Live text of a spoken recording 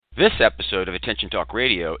This episode of Attention Talk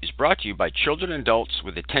Radio is brought to you by children and adults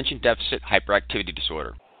with attention deficit hyperactivity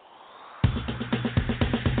disorder.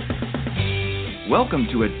 Welcome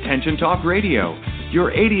to Attention Talk Radio,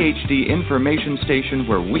 your ADHD information station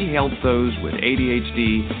where we help those with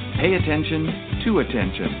ADHD pay attention to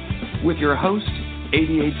attention. With your host,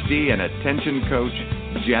 ADHD and attention coach,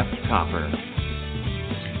 Jeff Copper.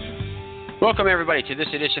 Welcome, everybody, to this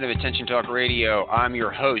edition of Attention Talk Radio. I'm your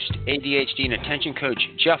host, ADHD and attention coach,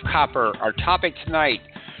 Jeff Copper. Our topic tonight,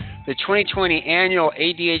 the 2020 annual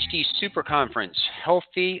ADHD Super Conference,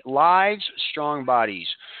 Healthy Lives, Strong Bodies.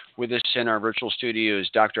 With us in our virtual studio is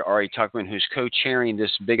Dr. Ari Tuckman, who's co-chairing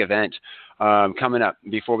this big event coming up.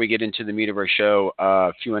 Before we get into the meat of our show,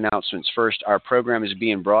 a few announcements. First, our program is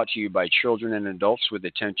being brought to you by children and adults with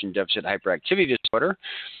attention deficit hyperactivity disorder,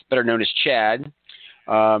 better known as CHAD.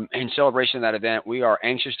 In celebration of that event, we are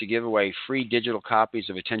anxious to give away free digital copies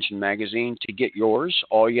of Attention Magazine. To get yours,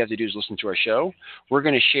 all you have to do is listen to our show. We're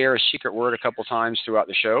going to share a secret word a couple times throughout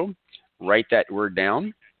the show. Write that word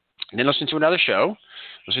down. And then listen to another show.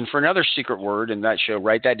 Listen for another secret word in that show.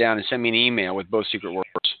 Write that down and send me an email with both secret words.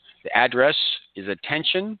 The address is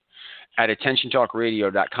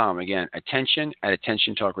attention@attentiontalkradio.com. Again,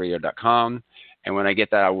 attention@attentiontalkradio.com. And when I get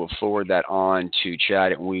that, I will forward that on to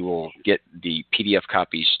Chad, and we will get the PDF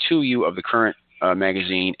copies to you of the current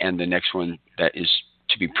magazine and the next one that is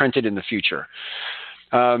to be printed in the future.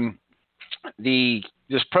 This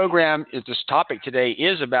topic today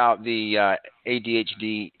is about the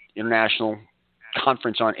ADHD International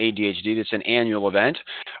Conference on ADHD. It's an annual event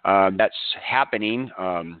that's happening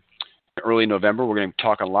early November. We're going to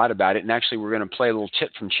talk a lot about it, and actually we're going to play a little tip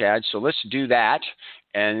from Chad. So let's do that,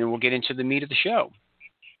 and then we'll get into the meat of the show.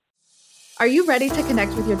 Are you ready to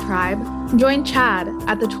connect with your tribe? Join Chad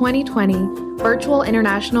at the 2020 Virtual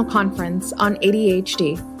International Conference on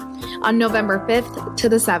ADHD on November 5th to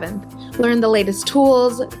the 7th. Learn the latest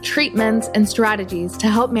tools, treatments, and strategies to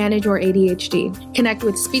help manage your ADHD. Connect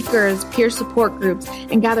with speakers, peer support groups,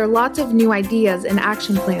 and gather lots of new ideas and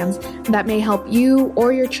action plans that may help you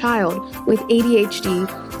or your child with ADHD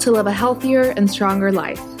to live a healthier and stronger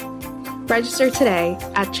life. Register today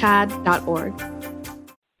at chad.org.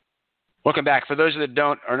 Welcome back. For those that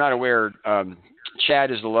are not aware,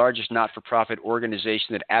 CHAD is the largest not-for-profit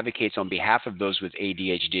organization that advocates on behalf of those with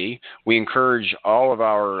ADHD. We encourage all of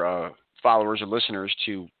our followers or listeners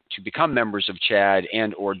to become members of CHAD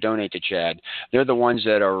and or donate to CHAD. They're the ones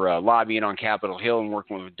that are lobbying on Capitol Hill and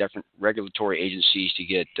working with different regulatory agencies to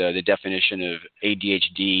get the definition of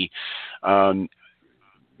ADHD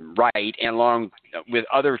right, and along with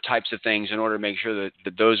other types of things in order to make sure that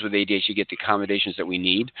those with ADHD get the accommodations that we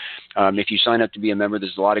need. If you sign up to be a member,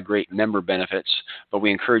 there's a lot of great member benefits, but we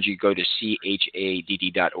encourage you to go to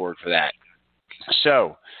chadd.org for that.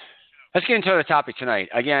 So let's get into the topic tonight.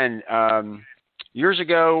 Again, years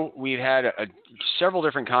ago, we've had several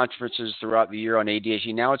different conferences throughout the year on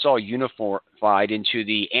ADHD. Now it's all unified into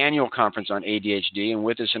the annual conference on ADHD. And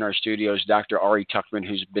with us in our studios, Dr. Ari Tuckman,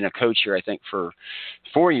 who's been a coach here, I think, for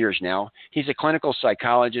 4 years now. He's a clinical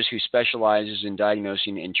psychologist who specializes in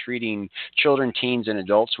diagnosing and treating children, teens, and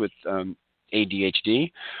adults with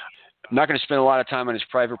ADHD. I'm not going to spend a lot of time on his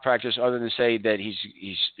private practice other than say that he's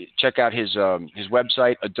check out his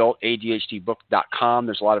website, adultadhdbook.com.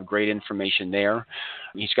 There's a lot of great information there.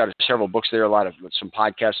 He's got several books there, some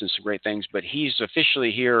podcasts and some great things, but he's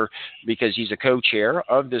officially here because he's a co-chair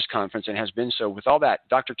of this conference and has been so. With all that,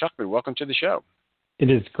 Dr. Tuckman, welcome to the show. It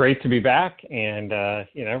is great to be back, and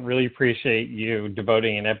really appreciate you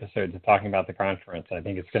devoting an episode to talking about the conference. I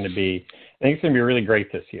think it's going to be really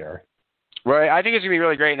great this year. Right. I think it's going to be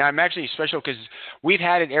really great. And I'm actually special because we've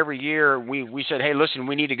had it every year. We said, hey, listen,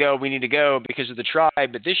 we need to go because of the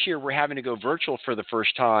tribe. But this year we're having to go virtual for the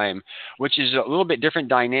first time, which is a little bit different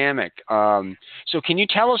dynamic. So can you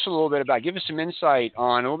tell us a little bit give us some insight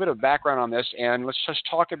on a little bit of background on this, and let's just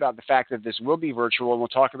talk about the fact that this will be virtual, and we'll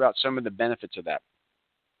talk about some of the benefits of that.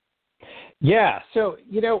 Yeah. So,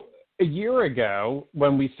 a year ago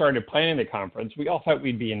when we started planning the conference, we all thought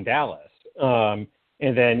we'd be in Dallas.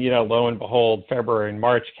 And then, lo and behold, February and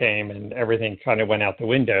March came and everything kind of went out the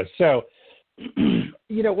window. So,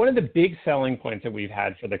 one of the big selling points that we've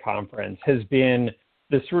had for the conference has been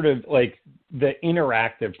the sort of like the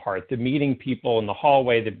interactive part, the meeting people in the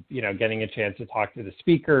hallway, getting a chance to talk to the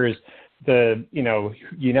speakers,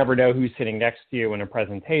 you never know who's sitting next to you in a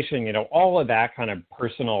presentation, all of that kind of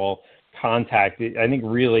personal contact, I think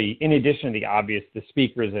really, in addition to the obvious, the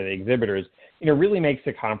speakers and the exhibitors, really makes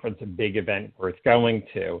the conference a big event worth going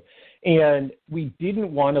to. And we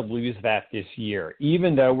didn't want to lose that this year,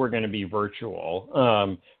 even though we're going to be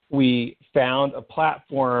virtual. We found a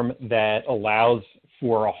platform that allows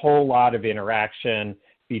for a whole lot of interaction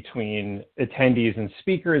between attendees and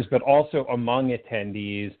speakers, but also among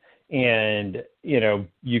attendees. And,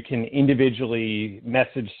 you can individually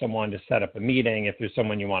message someone to set up a meeting if there's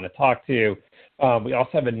someone you want to talk to. We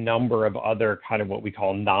also have a number of other kind of what we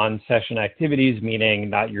call non-session activities, meaning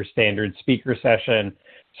not your standard speaker session.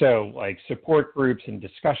 So like support groups and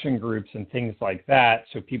discussion groups and things like that.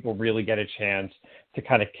 So people really get a chance to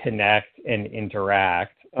kind of connect and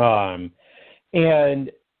interact. And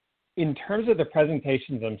in terms of the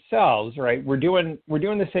presentations themselves, right, we're doing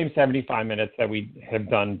the same 75 minutes that we have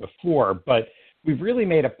done before, but we've really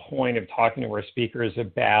made a point of talking to our speakers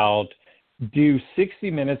about do 60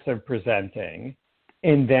 minutes of presenting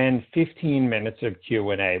and then 15 minutes of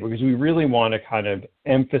Q&A, because we really want to kind of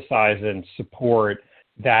emphasize and support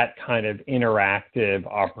that kind of interactive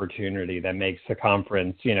opportunity that makes the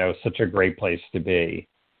conference, such a great place to be.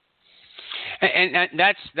 And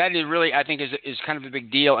that is really, I think, is kind of a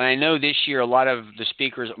big deal. And I know this year a lot of the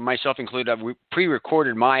speakers, myself included, I've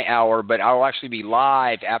pre-recorded my hour, but I'll actually be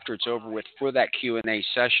live after it's over with for that Q&A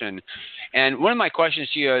session. And one of my questions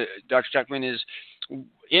to you, Dr. Tuckman, is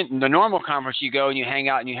in the normal conference you go and you hang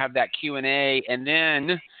out and you have that Q&A, and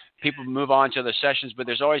then people move on to the sessions, but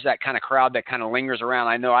there's always that kind of crowd that kind of lingers around.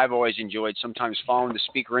 I know I've always enjoyed sometimes following the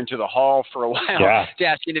speaker into the hall for a while to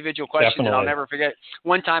ask individual questions. Definitely. And I'll never forget,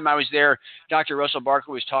 one time I was there, Dr. Russell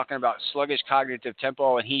Barker was talking about sluggish cognitive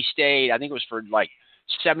tempo, and he stayed, I think it was for like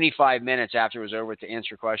 75 minutes after it was over to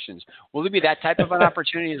answer questions. Will there be that type of an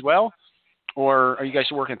opportunity as well? Or are you guys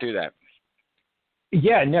working through that?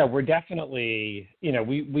 Yeah, no, we're definitely,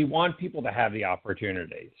 we want people to have the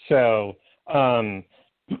opportunity. So,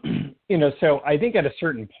 so I think at a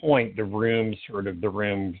certain point, the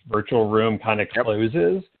virtual room kind of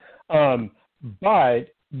closes. But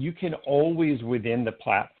you can always, within the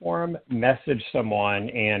platform, message someone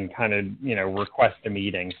and kind of, request a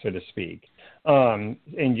meeting, so to speak. And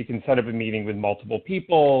you can set up a meeting with multiple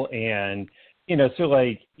people. And, so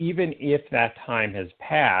like, even if that time has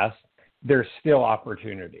passed, there's still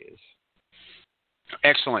opportunities.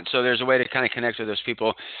 Excellent. So there's a way to kind of connect with those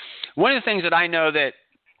people. One of the things that I know that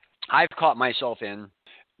I've caught myself in,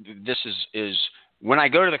 this is when I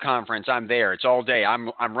go to the conference, I'm there. It's all day.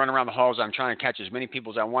 I'm running around the halls. I'm trying to catch as many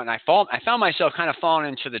people as I want. And I found myself kind of falling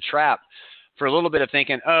into the trap for a little bit of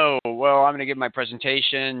thinking, oh, well, I'm going to give my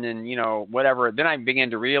presentation and, whatever. Then I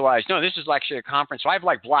began to realize, no, this is actually a conference. So I've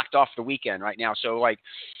like blocked off the weekend right now. So like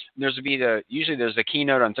usually there's the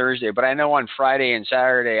keynote on Thursday, but I know on Friday and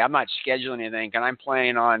Saturday, I'm not scheduling anything, and I'm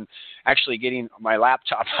planning on actually getting my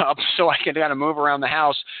laptop up so I can kind of move around the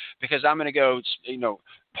house, because I'm going to go,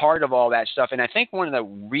 part of all that stuff. And I think one of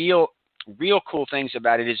the real cool things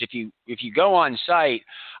about it is if you go on site,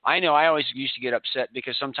 I know I always used to get upset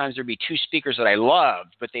because sometimes there'd be two speakers that I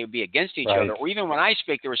loved, but they would be against each other. Or even when I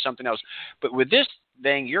speak, there was something else. But with this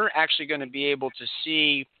thing, you're actually going to be able to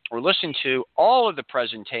see or listen to all of the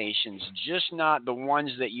presentations, just not the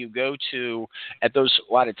ones that you go to at those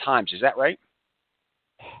allotted times. Is that right?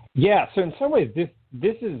 Yeah. So in some ways,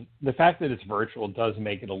 this is the fact that it's virtual does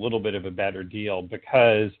make it a little bit of a better deal,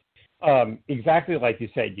 because exactly like you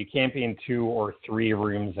said, you can't be in 2 or 3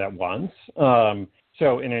 rooms at once.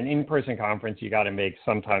 So in an in-person conference, you got to make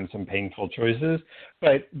sometimes some painful choices.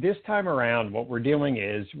 But this time around, what we're doing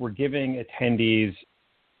is we're giving attendees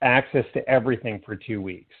access to everything for 2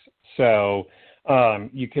 weeks. So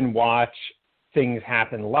you can watch things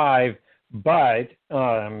happen live, but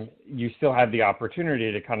you still have the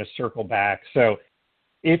opportunity to kind of circle back. So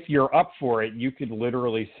if you're up for it, you could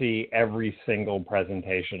literally see every single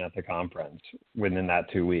presentation at the conference within that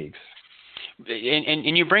 2 weeks.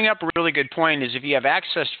 And you bring up a really good point, is if you have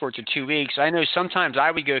access for it to 2 weeks, I know sometimes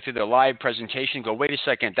I would go through the live presentation and go, wait a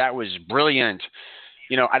second, that was brilliant.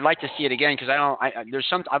 I'd like to see it again, because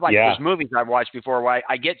those movies I've watched before where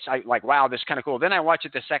I like, wow, this is kind of cool. Then I watch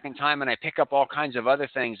it the second time and I pick up all kinds of other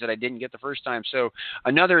things that I didn't get the first time. So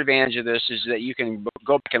another advantage of this is that you can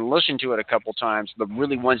go back and listen to it a couple times, but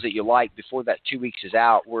really ones that you like before that 2 weeks is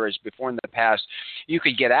out. Whereas before in the past, you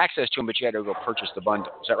could get access to them, but you had to go purchase the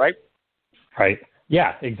bundle. Is that right? Right.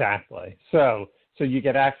 Yeah, exactly. So you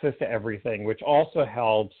get access to everything, which also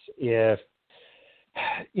helps if,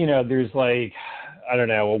 there's like, I don't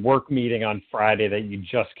know, a work meeting on Friday that you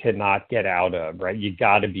just cannot get out of, right? You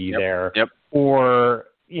got to be there. Yep. Or,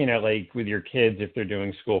 like with your kids, if they're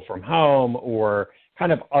doing school from home, or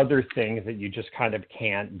kind of other things that you just kind of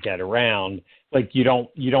can't get around, like you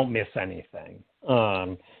don't miss anything.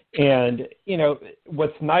 And,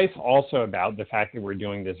 what's nice also about the fact that we're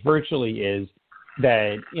doing this virtually is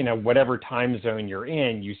that, whatever time zone you're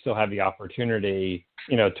in, you still have the opportunity,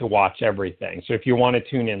 to watch everything. So if you want to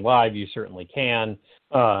tune in live, you certainly can.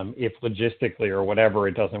 If logistically or whatever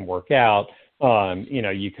it doesn't work out,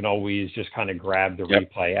 you can always just kind of grab the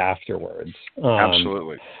replay afterwards.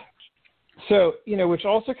 Absolutely. So, which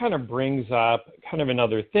also kind of brings up kind of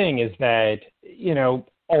another thing is that,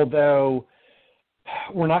 although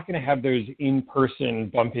we're not going to have those in-person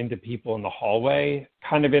bump into people in the hallway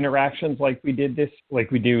kind of interactions like we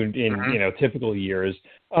do in, typical years,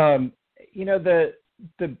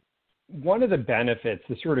 the one of the benefits,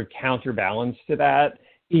 the sort of counterbalance to that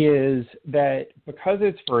is that because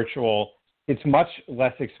it's virtual, it's much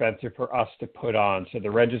less expensive for us to put on. So the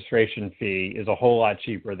registration fee is a whole lot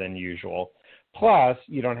cheaper than usual. Plus,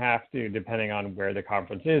 you don't have to, depending on where the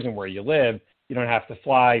conference is and where you live, you don't have to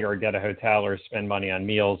fly or get a hotel or spend money on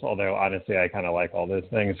meals, although honestly, I kind of like all those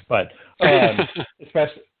things. But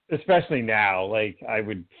especially now, like I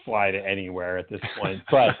would fly to anywhere at this point.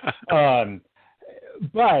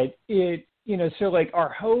 But it, so like our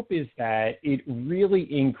hope is that it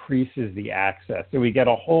really increases the access. So we get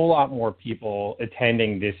a whole lot more people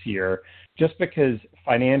attending this year just because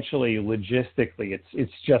financially, logistically,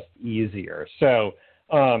 it's just easier. So,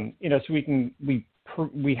 so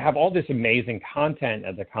we have all this amazing content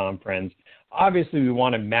at the conference. Obviously, we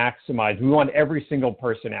want to maximize. We want every single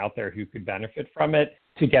person out there who could benefit from it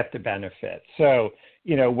to get the benefit. So,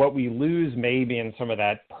 what we lose maybe in some of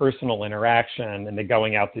that personal interaction and the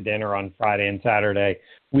going out to dinner on Friday and Saturday,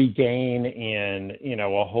 we gain in,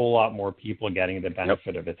 a whole lot more people getting the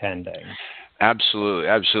benefit of attending. Absolutely.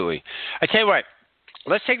 Absolutely. I tell you what,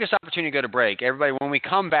 let's take this opportunity to go to break. Everybody, when we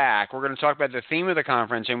come back, we're going to talk about the theme of the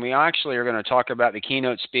conference, and we actually are going to talk about the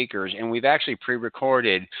keynote speakers, and we've actually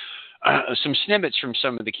pre-recorded some snippets from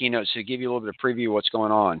some of the keynotes to give you a little bit of preview of what's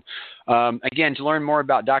going on. Again, to learn more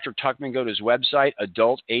about Dr. Tuckman, go to his website,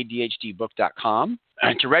 adultadhdbook.com.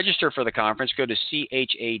 To register for the conference, go to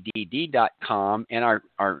chadd.com. And our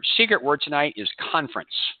secret word tonight is conference.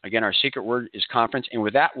 Again, our secret word is conference. And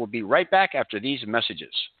with that, we'll be right back after these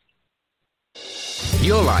messages.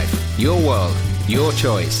 Your life, your world, your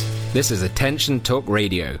choice. This is Attention Talk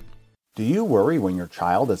Radio. Do you worry when your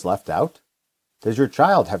child is left out? Does your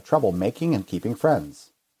child have trouble making and keeping friends?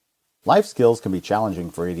 Life skills can be challenging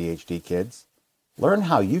for ADHD kids. Learn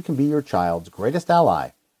how you can be your child's greatest ally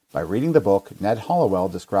by reading the book Ned Hollowell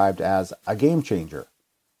described as a game changer,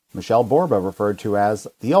 Michelle Borba referred to as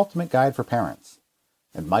the ultimate guide for parents,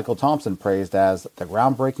 and Michael Thompson praised as the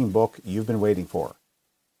groundbreaking book you've been waiting for.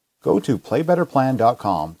 Go to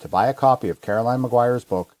playbetterplan.com to buy a copy of Caroline Maguire's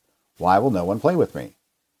book, Why Will No One Play With Me?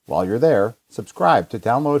 While you're there, subscribe to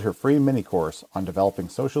download her free mini-course on developing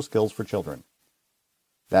social skills for children.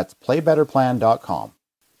 That's playbetterplan.com.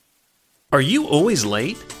 Are you always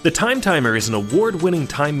late? The Time Timer is an award-winning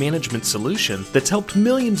time management solution that's helped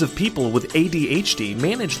millions of people with ADHD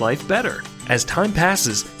manage life better. As time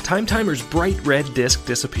passes, Time Timer's bright red disc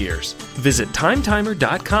disappears. Visit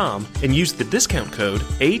timetimer.com and use the discount code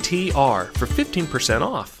ATR for 15%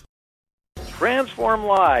 off. Transform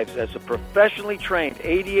lives as a professionally trained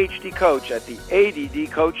ADHD coach at the ADD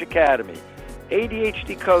Coach Academy.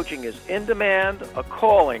 ADHD coaching is in demand, a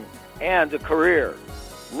calling, and a career.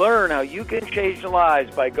 Learn how you can change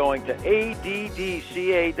lives by going to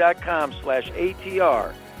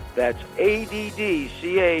addca.com/ATR. That's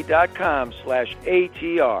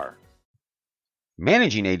addca.com/ATR.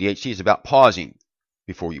 Managing ADHD is about pausing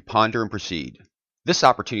before you ponder and proceed. This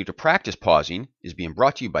opportunity to practice pausing is being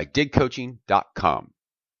brought to you by digcoaching.com.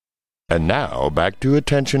 And now, back to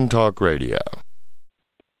Attention Talk Radio.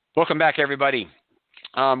 Welcome back, everybody.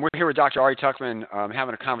 We're here with Dr. Ari Tuckman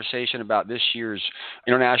having a conversation about this year's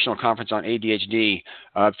International Conference on ADHD.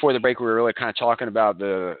 Before the break, we were really kind of talking about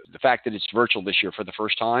the fact that it's virtual this year for the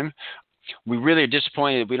first time. We really are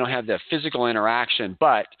disappointed we don't have the physical interaction,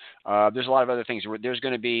 but there's a lot of other things. There's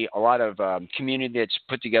going to be a lot of community that's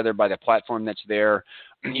put together by the platform that's there.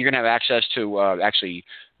 You're going to have access to actually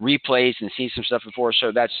replays and see some stuff before.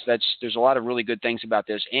 So there's a lot of really good things about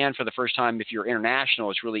this. And for the first time, if you're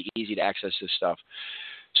international, it's really easy to access this stuff.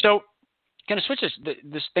 So kind of switch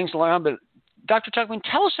this things along, but Dr. Tuckman,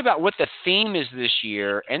 tell us about what the theme is this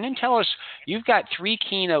year, and then tell us, you've got 3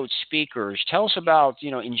 keynote speakers. Tell us about,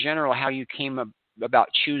 in general, how you came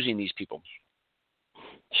about choosing these people.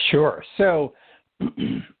 Sure. So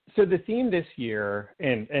the theme this year,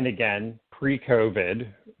 and again, pre-COVID,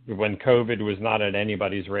 when COVID was not on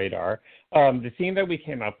anybody's radar, the theme that we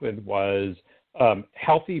came up with was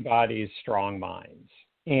healthy bodies, strong minds.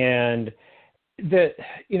 And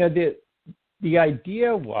the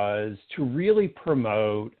idea was to really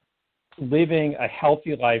promote living a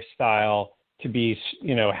healthy lifestyle to be,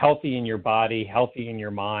 healthy in your body, healthy in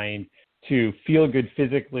your mind, to feel good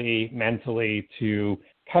physically, mentally, to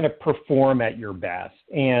kind of perform at your best.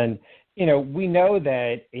 And, we know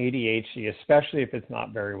that ADHD, especially if it's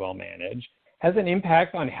not very well managed, has an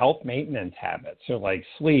impact on health maintenance habits. So like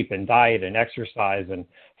sleep and diet and exercise and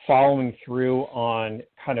following through on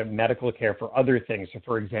kind of medical care for other things. So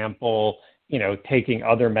for example, taking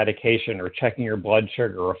other medication or checking your blood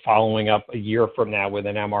sugar or following up a year from now with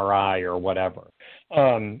an MRI or whatever.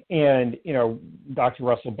 Dr.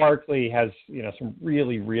 Russell Barkley has, some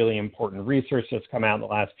really, really important research that's come out in the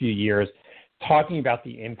last few years talking about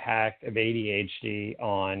the impact of ADHD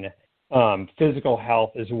on physical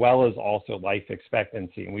health as well as also life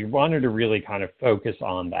expectancy. And we wanted to really kind of focus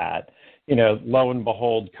on that. Lo and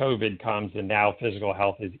behold, COVID comes and now physical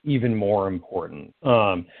health is even more important.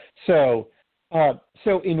 So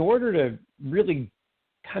in order to really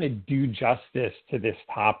kind of do justice to this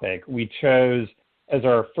topic, we chose as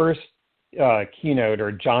our first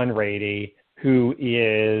keynoter, John Rady, who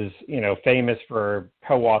is, famous for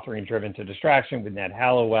co-authoring Driven to Distraction with Ned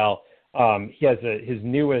Hallowell. He has his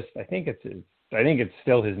newest, I think it's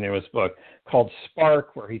still his newest book called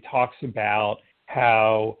Spark, where he talks about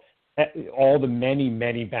how all the many,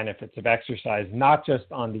 many benefits of exercise, not just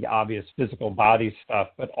on the obvious physical body stuff,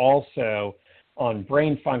 but also on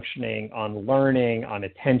brain functioning, on learning, on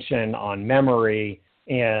attention, on memory,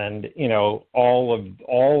 and,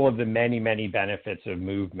 all of the many, many benefits of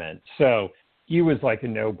movement. So he was like a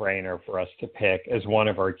no-brainer for us to pick as one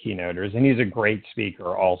of our keynoters, and he's a great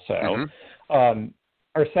speaker also. Mm-hmm.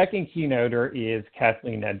 Our second keynoter is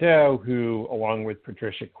Kathleen Nadeau, who, along with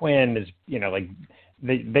Patricia Quinn, is,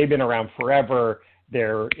 they've been around forever.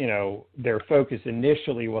 Their focus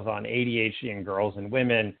initially was on ADHD in girls and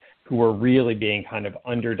women who were really being kind of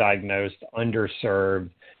underdiagnosed, underserved,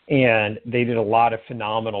 and they did a lot of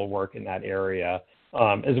phenomenal work in that area,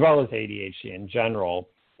 as well as ADHD in general.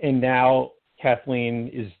 And now Kathleen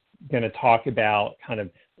is going to talk about kind of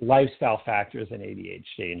lifestyle factors in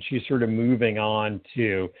ADHD, and she's sort of moving on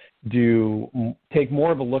to take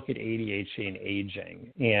more of a look at ADHD and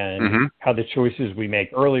aging and mm-hmm. how the choices we make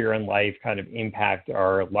earlier in life kind of impact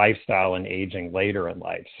our lifestyle and aging later in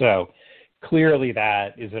life. So clearly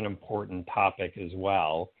that is an important topic as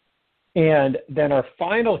well. And then our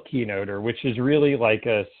final keynoter, which is really like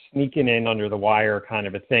a sneaking in under the wire kind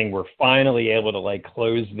of a thing, we're finally able to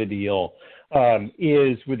close the deal,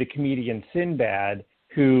 is with the comedian Sinbad,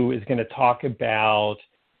 who is going to talk about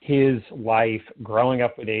his life growing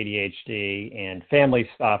up with ADHD and family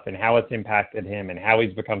stuff and how it's impacted him and how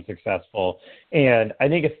he's become successful. And I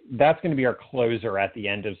think that's going to be our closer at the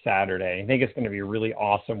end of Saturday. I think it's going to be a really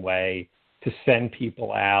awesome way to send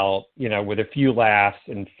people out, with a few laughs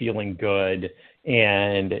and feeling good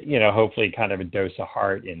and, hopefully kind of a dose of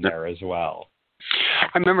heart in there as well.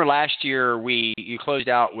 I remember last year you closed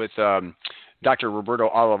out with Dr. Roberto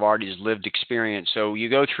Olivardi's lived experience. So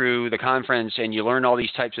you go through the conference and you learn all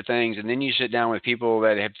these types of things, and then you sit down with people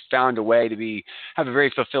that have found a way to have a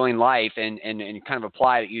very fulfilling life and kind of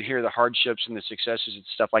apply it. You hear the hardships and the successes and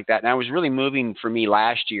stuff like that. And that was really moving for me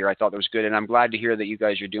last year. I thought that was good, and I'm glad to hear that you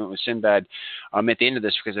guys are doing it with Sinbad at the end of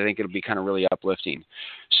this, because I think it'll be kind of really uplifting.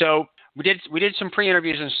 So we did some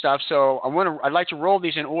pre-interviews and stuff, so I'd like to roll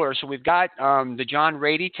these in order. So we've got the John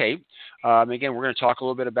Rady tape. Again, we're going to talk a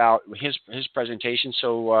little bit about his presentation.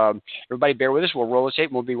 So everybody bear with us. We'll roll the tape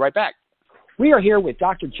and we'll be right back. We are here with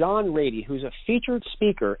Dr. John Rady, who's a featured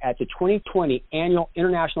speaker at the 2020 Annual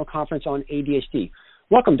International Conference on ADHD.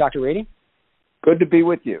 Welcome, Dr. Rady. Good to be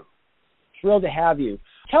with you. Thrilled to have you.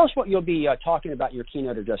 Tell us what you'll be talking about in your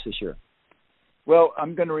keynote address this year. Well,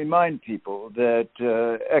 I'm going to remind people that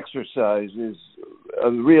exercise is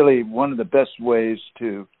really one of the best ways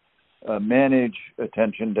to manage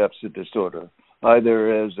attention deficit disorder,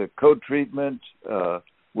 either as a co-treatment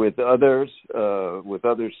with others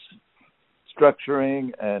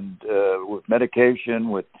structuring and with medication,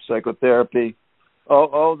 with psychotherapy,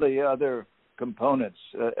 all the other components.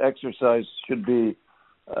 Exercise should be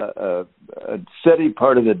a steady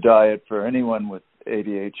part of the diet for anyone with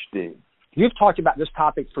ADHD. You've talked about this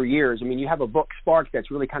topic for years. I mean, you have a book, Spark, that's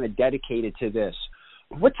really kind of dedicated to this.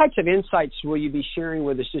 What types of insights will you be sharing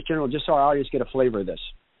with us, just so our audience get a flavor of this?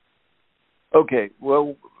 Okay.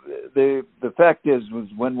 Well, the fact is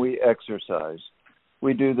when we exercise,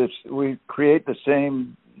 we do this. We create the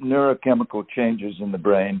same neurochemical changes in the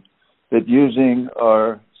brain that using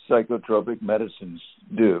our psychotropic medicines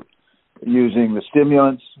do, using the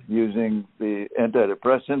stimulants, using the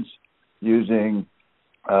antidepressants, using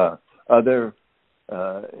other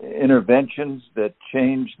interventions that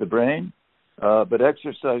change the brain, but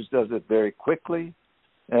exercise does it very quickly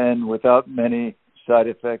and without many side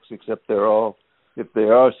effects, except if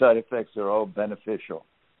there are side effects, they're all beneficial.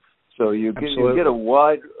 So you get a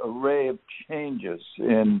wide array of changes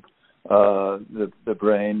in the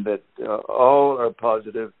brain that all are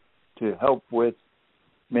positive to help with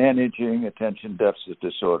managing attention deficit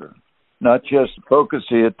disorder. Not just focus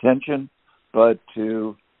the attention, but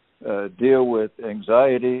to deal with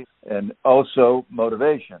anxiety and also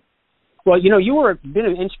motivation. Well, you know, you were been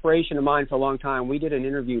an inspiration of mine for a long time. We did an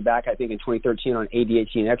interview back, I think, in 2013 on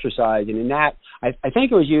ADHD and exercise, and in that, I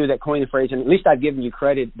think it was you that coined the phrase, and at least I've given you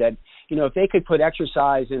credit that, you know, if they could put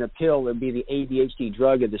exercise in a pill, it would be the ADHD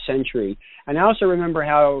drug of the century. And I also remember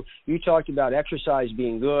how you talked about exercise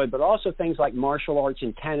being good, but also things like martial arts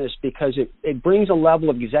and tennis, because it brings a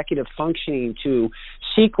level of executive functioning to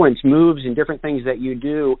sequence moves and different things that you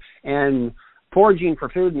do. And foraging for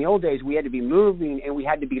food in the old days, we had to be moving and we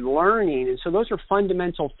had to be learning. And so those are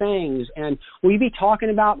fundamental things. And will you be talking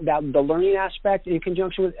about the learning aspect in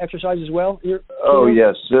conjunction with exercise as well?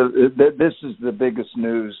 Yes. This is the biggest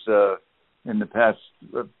news in the past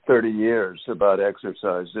 30 years about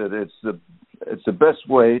exercise. It's the best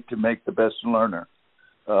way to make the best learner.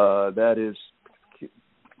 That is,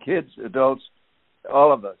 kids, adults,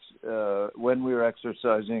 all of us, when we're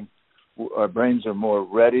exercising, our brains are more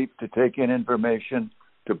ready to take in information,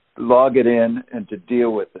 to log it in, and to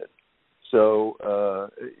deal with it. So,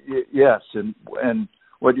 yes, and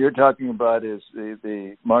what you're talking about is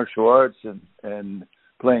the martial arts and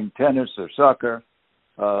playing tennis or soccer.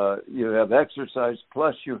 You have exercise,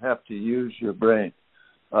 plus you have to use your brain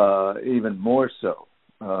even more so.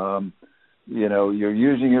 You know, you're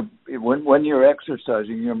using when you're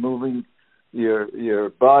exercising, you're moving your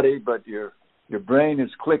body, but your brain is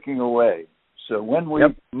clicking away. So when we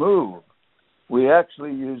move, we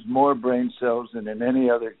actually use more brain cells than in any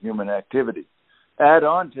other human activity. Add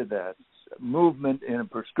on to that movement in a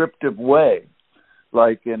prescriptive way,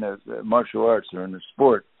 like in a martial arts or in a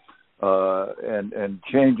sport, and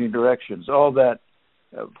changing directions. All that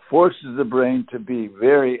forces the brain to be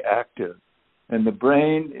very active. And the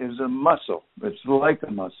brain is a muscle. It's like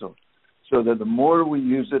a muscle. So that the more we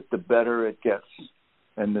use it, the better it gets,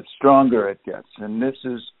 and the stronger it gets. And this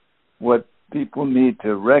is what people need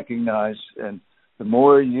to recognize. And the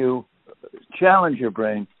more you challenge your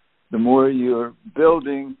brain, the more you're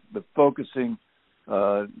building the focusing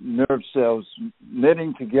nerve cells,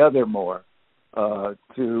 knitting together more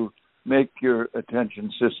to make your attention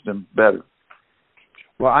system better.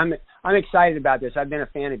 Well, I'm excited about this. I've been a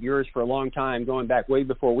fan of yours for a long time, going back way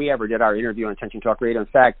before we ever did our interview on Attention Talk Radio. In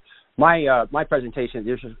fact, my presentation at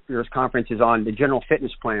this year's conference is on the general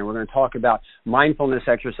fitness plan. We're going to talk about mindfulness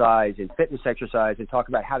exercise and fitness exercise and talk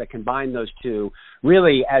about how to combine those two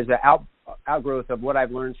really as an outgrowth of what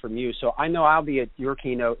I've learned from you. So I know I'll be at your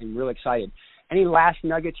keynote and really excited. Any last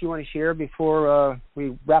nuggets you want to share before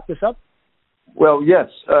we wrap this up? Well, yes.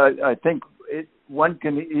 I think one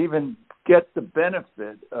can even get the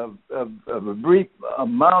benefit of a brief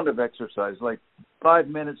amount of exercise, like 5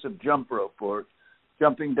 minutes of jump rope or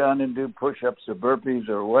jumping down and do push-ups or burpees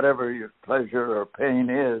or whatever your pleasure or pain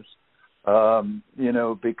is,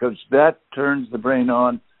 because that turns the brain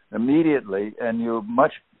on immediately, and you'll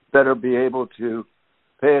much better be able to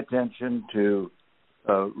pay attention to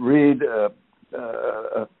read a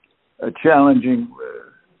challenging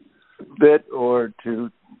bit or to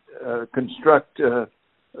construct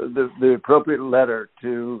the appropriate letter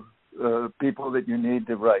to people that you need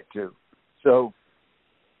to write to. So,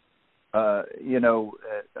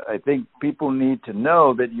 I think people need to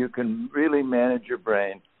know that you can really manage your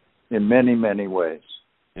brain in many, many ways.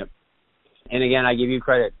 Yep. And again, I give you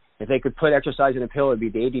credit. If they could put exercise in a pill, it would be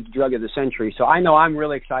the ADHD drug of the century. So I know I'm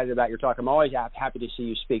really excited about your talk. I'm always happy to see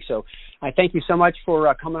you speak. So I thank you so much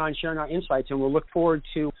for coming on, sharing our insights, and we'll look forward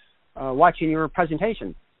to watching your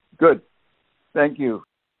presentation. Good. Thank you.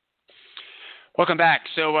 Welcome back.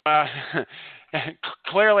 So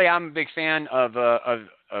clearly, I'm a big fan of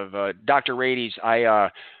Dr. Rady's.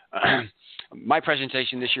 My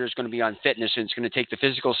presentation this year is going to be on fitness, and it's going to take the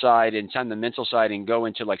physical side and some of the mental side and go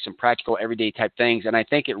into like some practical everyday type things. And I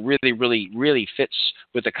think it really, really, really fits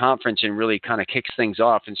with the conference and really kind of kicks things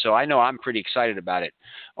off. And so I know I'm pretty excited about it.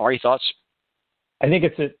 Ari, thoughts? I think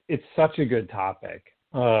it's such a good topic.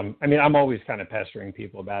 I'm always kind of pestering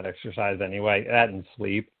people about exercise anyway, that and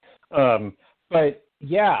sleep. But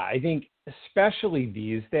yeah, I think especially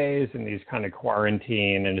these days in these kind of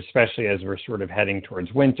quarantine, and especially as we're sort of heading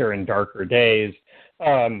towards winter and darker days,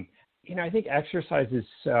 I think exercise is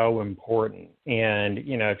so important. And,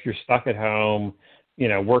 if you're stuck at home,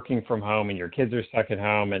 working from home and your kids are stuck at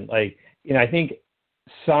home, and I think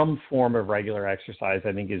some form of regular exercise,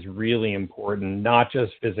 I think, is really important, not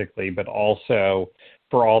just physically, but also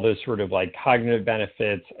for all those sort of like cognitive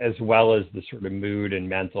benefits, as well as the sort of mood and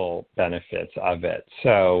mental benefits of it.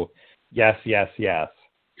 So yes, yes, yes.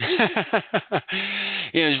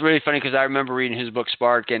 It's really funny because I remember reading his book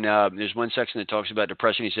Spark, and there's one section that talks about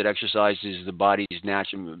depression. He said exercise is the body's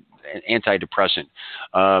natural antidepressant,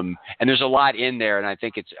 and there's a lot in there. And I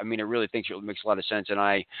think it really makes a lot of sense. And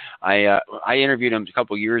I interviewed him a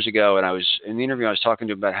couple of years ago, and I was in the interview. I was talking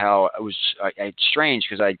to him about how it's strange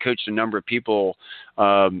because I had coached a number of people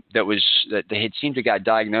that they had seemed to got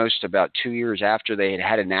diagnosed about 2 years after they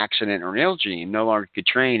had an accident or an allergy and no longer could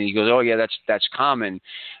train. And he goes, "Oh yeah, that's common.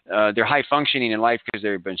 They're high functioning in life because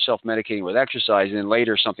they've been self-medicating with exercise, and then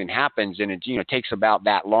later something happens, and it takes about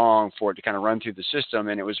that long for it to kind of run through the system."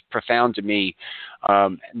 And it was profound to me,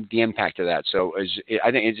 the impact of that. So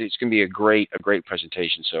I think it's going to be a great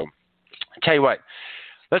presentation. So I tell you what,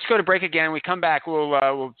 let's go to break again. When we come back,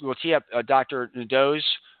 we'll tee up Dr. Nadeau's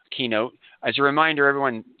keynote. As a reminder,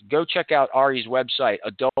 everyone, go check out Ari's website,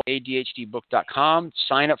 adultadhdbook.com.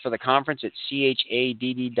 Sign up for the conference at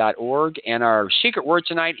chadd.org. And our secret word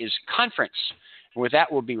tonight is conference. And with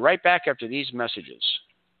that, we'll be right back after these messages.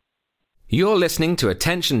 You're listening to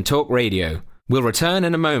Attention Talk Radio. We'll return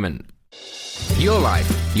in a moment. Your life,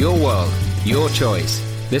 your world, your choice.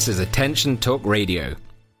 This is Attention Talk Radio.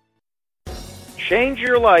 Change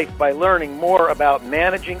your life by learning more about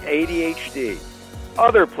managing ADHD.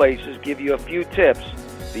 Other places give you a few tips.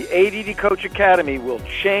 The ADD Coach Academy will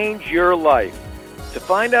change your life. To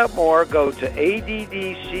find out more, go to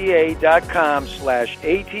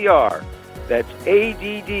addca.com/ATR. That's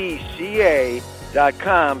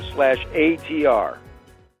addca.com/ATR.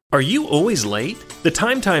 Are you always late? The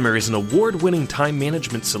Time Timer is an award-winning time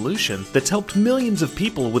management solution that's helped millions of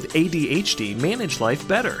people with ADHD manage life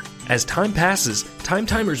better. As time passes, Time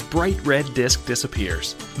Timer's bright red disc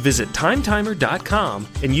disappears. Visit timetimer.com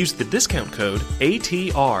and use the discount code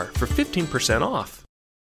ATR for 15% off.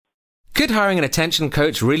 Could hiring an attention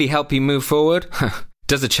coach really help you move forward?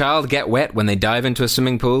 Does a child get wet when they dive into a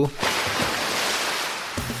swimming pool?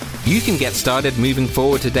 You can get started moving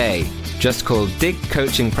forward today. Just call Dig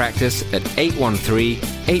Coaching Practice at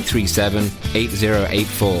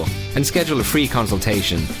 813-837-8084 and schedule a free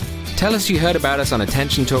consultation. Tell us you heard about us on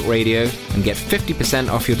Attention Talk Radio and get 50%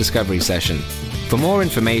 off your discovery session. For more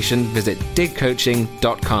information, visit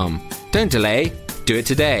digcoaching.com. Don't delay, do it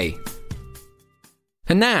today.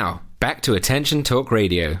 And now, back to Attention Talk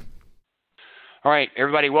Radio. All right,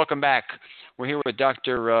 everybody, welcome back. We're here with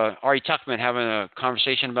Dr. Ari Tuckman having a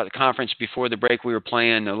conversation about the conference. Before the break, we were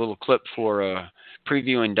playing a little clip for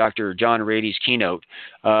previewing Dr. John Rady's keynote.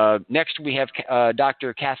 Next, we have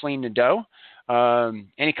Dr. Kathleen Nadeau.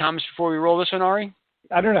 Any comments before we roll this one, Ari?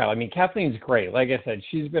 I don't know. I mean, Kathleen's great. Like I said,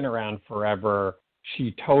 she's been around forever.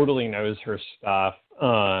 She totally knows her stuff.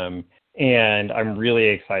 And I'm really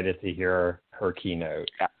excited to hear her keynote.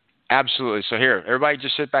 Absolutely. So here, everybody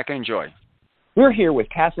just sit back and enjoy. We're here with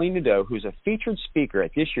Kathleen Nadeau, who's a featured speaker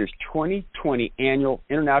at this year's 2020 Annual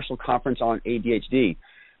International Conference on ADHD.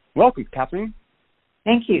 Welcome, Kathleen.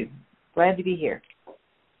 Thank you. Glad to be here.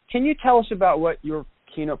 Can you tell us about what your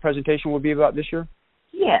keynote presentation will be about this year?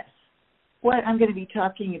 Yes. What I'm going to be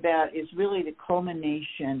talking about is really the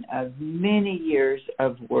culmination of many years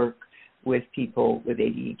of work with people with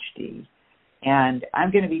ADHD. And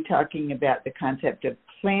I'm going to be talking about the concept of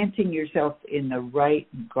planting yourself in the right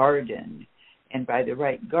garden. And by the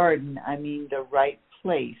right garden, I mean the right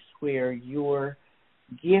place where your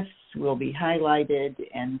gifts will be highlighted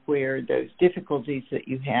and where those difficulties that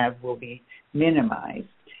you have will be minimized.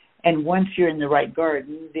 And once you're in the right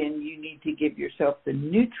garden, then you need to give yourself the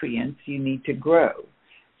nutrients you need to grow.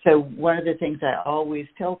 So one of the things I always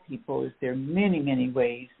tell people is there are many, many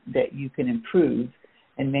ways that you can improve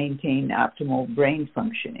and maintain optimal brain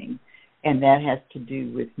functioning. And that has to do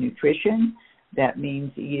with nutrition. That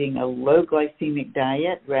means eating a low glycemic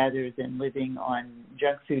diet rather than living on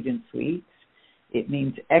junk food and sweets. It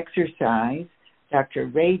means exercise. Dr.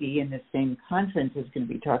 Rady in the same conference is going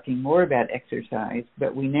to be talking more about exercise,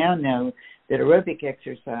 but we now know that aerobic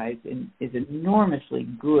exercise is enormously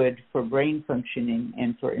good for brain functioning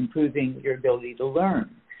and for improving your ability to learn.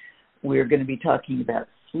 We're going to be talking about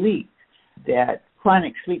sleep, that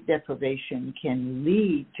chronic sleep deprivation can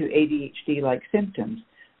lead to ADHD-like symptoms.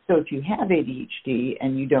 So if you have ADHD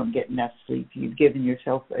and you don't get enough sleep, you've given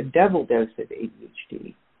yourself a double dose of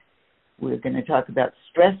ADHD. We're going to talk about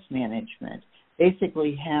stress management,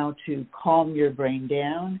 basically how to calm your brain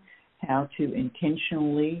down, how to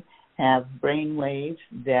intentionally have brain waves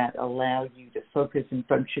that allow you to focus and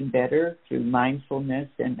function better through mindfulness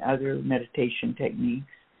and other meditation techniques.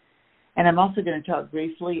 And I'm also going to talk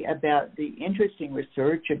briefly about the interesting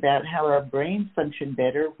research about how our brains function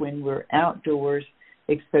better when we're outdoors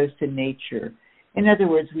exposed to nature. In other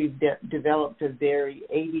words, we've developed a very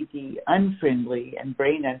ADD unfriendly and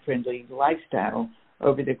brain unfriendly lifestyle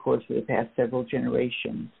over the course of the past several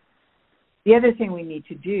generations. The other thing we need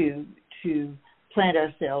to do to plant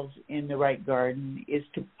ourselves in the right garden is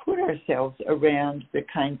to put ourselves around the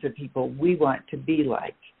kinds of people we want to be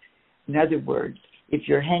like. In other words, if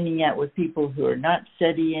you're hanging out with people who are not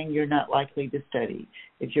studying, you're not likely to study.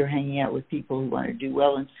 If you're hanging out with people who want to do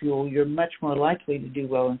well in school, you're much more likely to do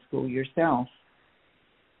well in school yourself.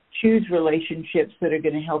 Choose relationships that are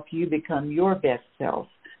going to help you become your best self,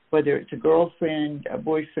 whether it's a girlfriend, a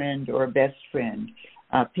boyfriend, or a best friend.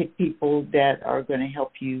 Pick people that are going to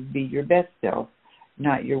help you be your best self,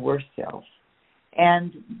 not your worst self.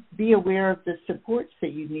 And be aware of the supports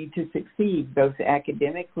that you need to succeed, both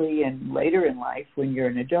academically and later in life when you're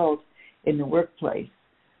an adult in the workplace.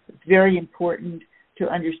 It's very important to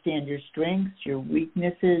understand your strengths, your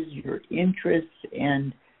weaknesses, your interests,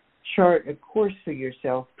 and chart a course for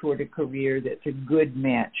yourself toward a career that's a good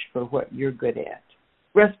match for what you're good at.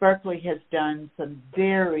 Russ Barkley has done some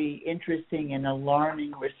very interesting and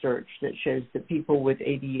alarming research that shows that people with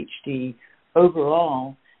ADHD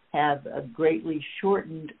overall have a greatly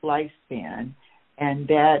shortened lifespan, and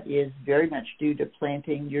that is very much due to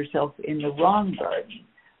planting yourself in the wrong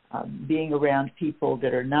garden, being around people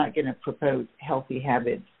that are not going to promote healthy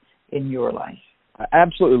habits in your life. I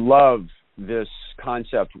absolutely love this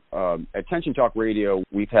concept. Attention Talk Radio,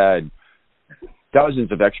 we've had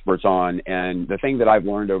dozens of experts on, and the thing that I've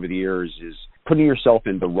learned over the years is putting yourself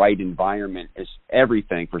in the right environment is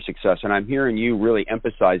everything for success, and I'm hearing you really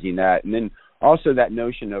emphasizing that. And then also that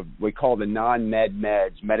notion of we call the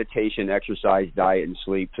non-meds, meditation, exercise, diet, and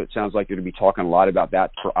sleep. So it sounds like you're going to be talking a lot about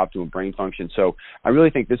that for optimal brain function. So I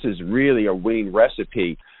really think this is really a winning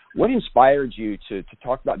recipe. What inspired you to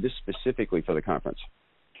talk about this specifically for the conference?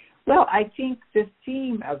 Well, I think the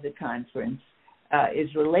theme of the conference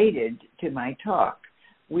is related to my talk.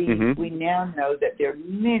 We now know that there are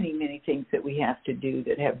many, many things that we have to do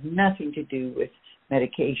that have nothing to do with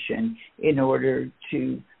medication in order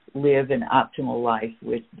to live an optimal life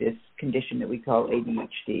with this condition that we call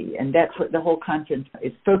ADHD. And that's what the whole conference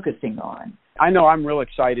is focusing on. I know I'm real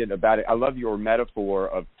excited about it. I love your metaphor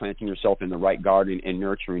of planting yourself in the right garden and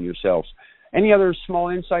nurturing yourselves. Any other small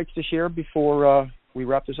insights to share before we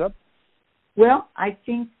wrap this up? Well, I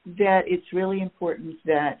think that it's really important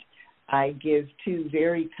that I give two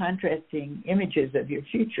very contrasting images of your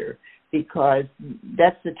future, because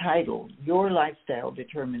that's the title. Your lifestyle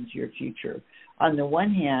determines your future. On the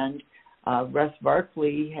one hand, Russ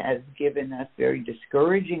Barkley has given us very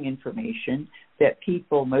discouraging information that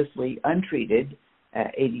people, mostly untreated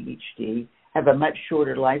ADHD, have a much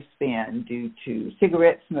shorter lifespan due to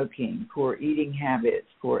cigarette smoking, poor eating habits,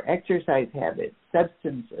 poor exercise habits,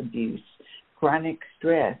 substance abuse, chronic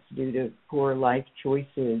stress due to poor life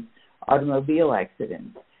choices, automobile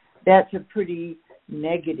accidents. That's a pretty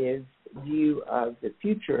negative view of the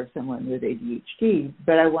future of someone with ADHD,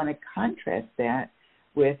 but I want to contrast that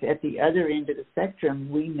with, at the other end of the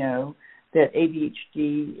spectrum, we know that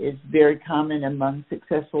ADHD is very common among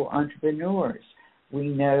successful entrepreneurs. We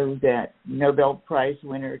know that Nobel Prize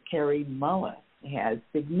winner Kary Mullis has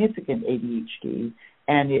significant ADHD,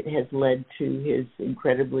 and it has led to his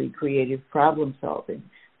incredibly creative problem solving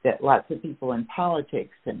that lots of people in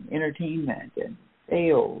politics and entertainment and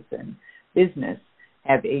sales and business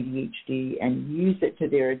have ADHD and use it to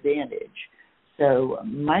their advantage. So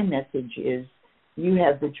my message is you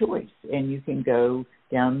have the choice, and you can go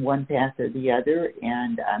down one path or the other,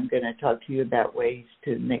 and I'm going to talk to you about ways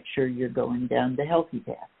to make sure you're going down the healthy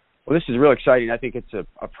path. Well, this is real exciting. I think it's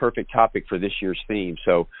a perfect topic for this year's theme.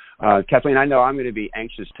 So, Kathleen, I know I'm going to be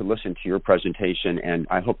anxious to listen to your presentation, and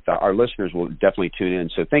I hope that our listeners will definitely tune in.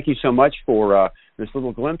 So thank you so much for this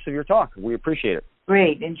little glimpse of your talk. We appreciate it.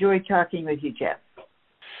 Great. Enjoy talking with you, Jeff.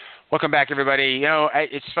 Welcome back, everybody. You know,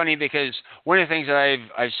 it's funny because one of the things that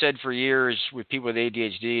I've said for years with people with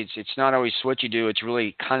ADHD, it's not always what you do. It's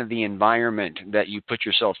really kind of the environment that you put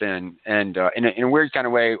yourself in. And in a weird kind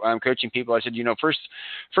of way, I'm coaching people. I said, you know, first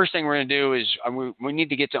thing we're going to do is we need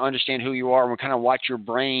to get to understand who you are, and we kind of watch your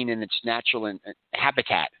brain in its natural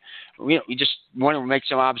habitat. We just want to make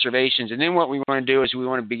some observations, and then what we want to do is we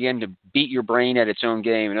want to begin to beat your brain at its own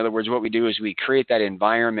game. In other words, what we do is we create that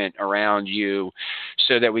environment around you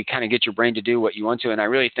so that we kind of get your brain to do what you want to. And I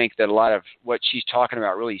really think that a lot of what she's talking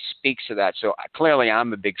about really speaks to that. So clearly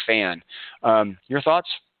I'm a big fan. Your thoughts?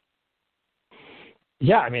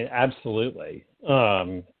 Yeah, I mean, absolutely.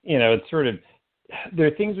 It's sort of, there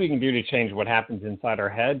are things we can do to change what happens inside our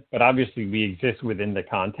head, but obviously we exist within the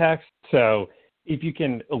context. So if you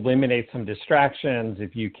can eliminate some distractions,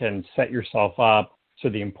 if you can set yourself up so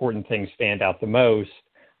the important things stand out the most,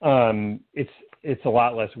 it's a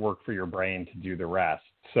lot less work for your brain to do the rest.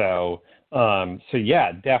 So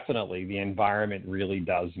yeah, definitely the environment really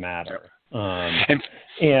does matter. And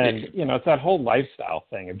it's that whole lifestyle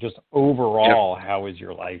thing of just overall, how is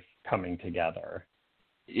your life coming together?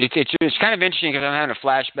 It's kind of interesting because I'm having a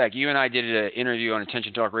flashback. You and I did an interview on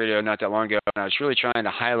Attention Talk Radio not that long ago, and I was really trying to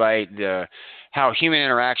highlight how human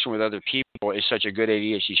interaction with other people is such a good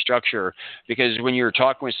ADHD structure, because when you're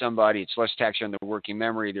talking with somebody, it's less taxing on the working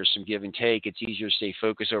memory. There's some give and take. It's easier to stay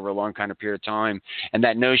focused over a long kind of period of time. And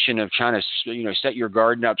that notion of trying to set your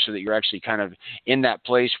garden up so that you're actually kind of in that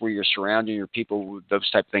place where you're surrounding your people, those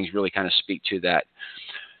type of things really kind of speak to that.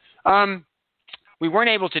 We weren't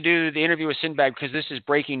able to do the interview with Sinbad because this is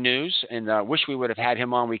breaking news, and wish we would have had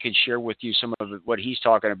him on. We could share with you some of what he's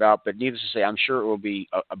talking about, but needless to say, I'm sure it will be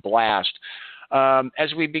a blast.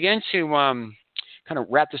 As we begin to kind of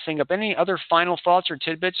wrap this thing up, any other final thoughts or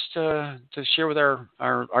tidbits to share with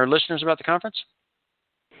our listeners about the conference?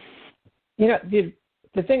 The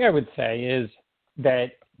thing I would say is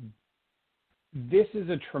that this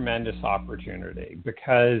is a tremendous opportunity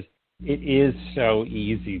because it is so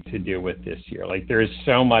easy to do it this year. Like, there is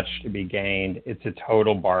so much to be gained. It's a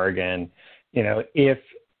total bargain. If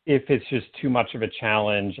it's just too much of a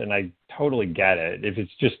challenge, and I totally get it, if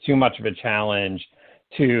it's just too much of a challenge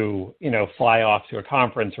to, fly off to a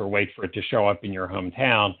conference or wait for it to show up in your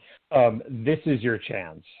hometown, this is your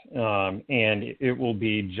chance. And it will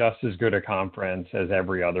be just as good a conference as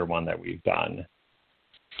every other one that we've done.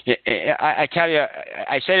 I tell you,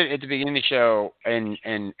 I said it at the beginning of the show,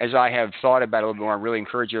 and as I have thought about it a little bit more, I really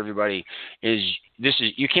encourage everybody,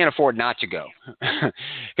 you can't afford not to go.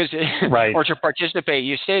 Right. Or to participate.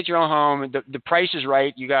 You stay at your own home. The price is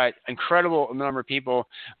right. You got incredible number of people,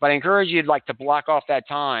 but I encourage you to block off that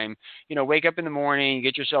time. Wake up in the morning,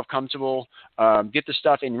 get yourself comfortable, get the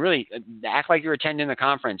stuff, and really act like you're attending the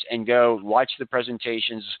conference, and go watch the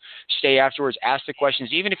presentations, stay afterwards, ask the questions.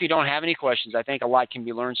 Even if you don't have any questions, I think a lot can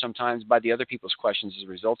be learned sometimes by the other people's questions as a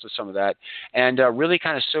result of some of that, and really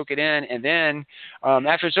kind of soak it in. And then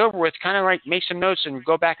after it's over with, kind of make some notes and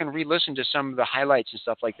go back and re-listen to some of the highlights and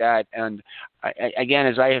stuff like that. And again,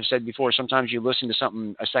 as I have said before, sometimes you listen to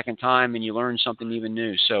something a second time and you learn something even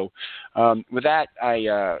new. So with that,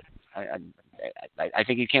 I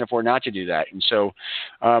think you can't afford not to do that. And so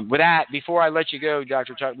with that, before I let you go,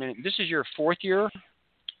 Dr. Tuckman, this is your fourth year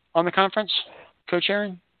on the conference,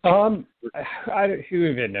 co-chairing? Who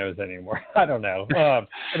even knows anymore? I don't know.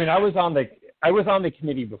 I was on the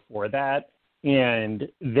committee before that, and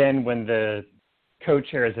then when the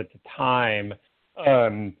co-chairs at the time,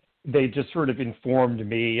 they just sort of informed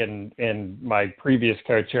me and my previous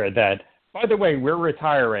co-chair that, by the way, we're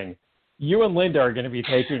retiring. You and Linda are going to be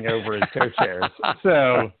taking over as co-chairs.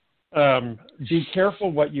 So be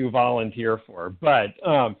careful what you volunteer for. But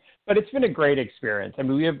it's been a great experience. I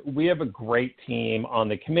mean, we have a great team on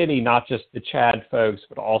the committee, not just the CHAD folks,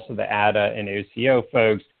 but also the ADA and OCO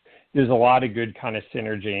folks. There's a lot of good kind of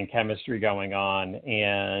synergy and chemistry going on,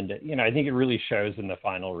 and I think it really shows in the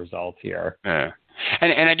final results here. Yeah.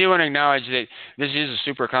 And I do want to acknowledge that this is a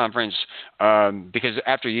super conference because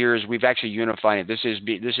after years we've actually unified it. This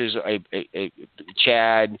is a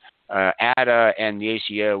CHAD, ADA, and the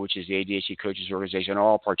ACO, which is the ADHD Coaches Organization,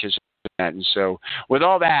 all participate in that. And so with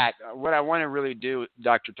all that, what I want to really do,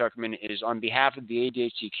 Dr. Tuckman, is on behalf of the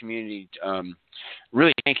ADHD community,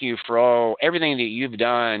 really thank you for everything that you've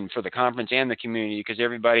done for the conference and the community, because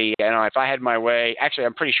everybody, if I had my way, actually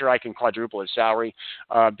I'm pretty sure I can quadruple his salary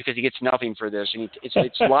because he gets nothing for this. And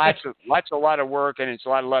it's a lot of work, and it's a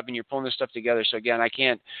lot of love, and you're pulling this stuff together. So again, I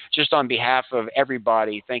can't, just on behalf of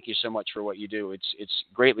everybody, thank you so much for what you do. It's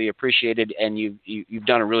greatly appreciated, and you've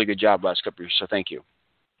done a really good job last couple of years. So thank you.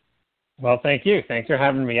 Well, thank you. Thanks for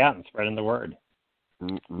having me out and spreading the word.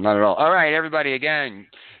 Not at all. All right, everybody, again,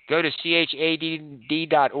 go to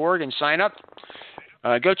chadd.org and sign up.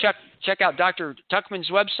 Go check out Dr. Tuckman's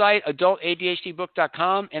website,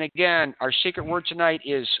 adultadhdbook.com. And again, our secret word tonight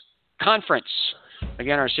is conference.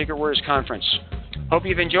 Again, our secret word is conference. Hope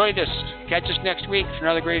you've enjoyed this. Catch us next week for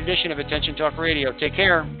another great edition of Attention Talk Radio. Take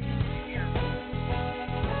care.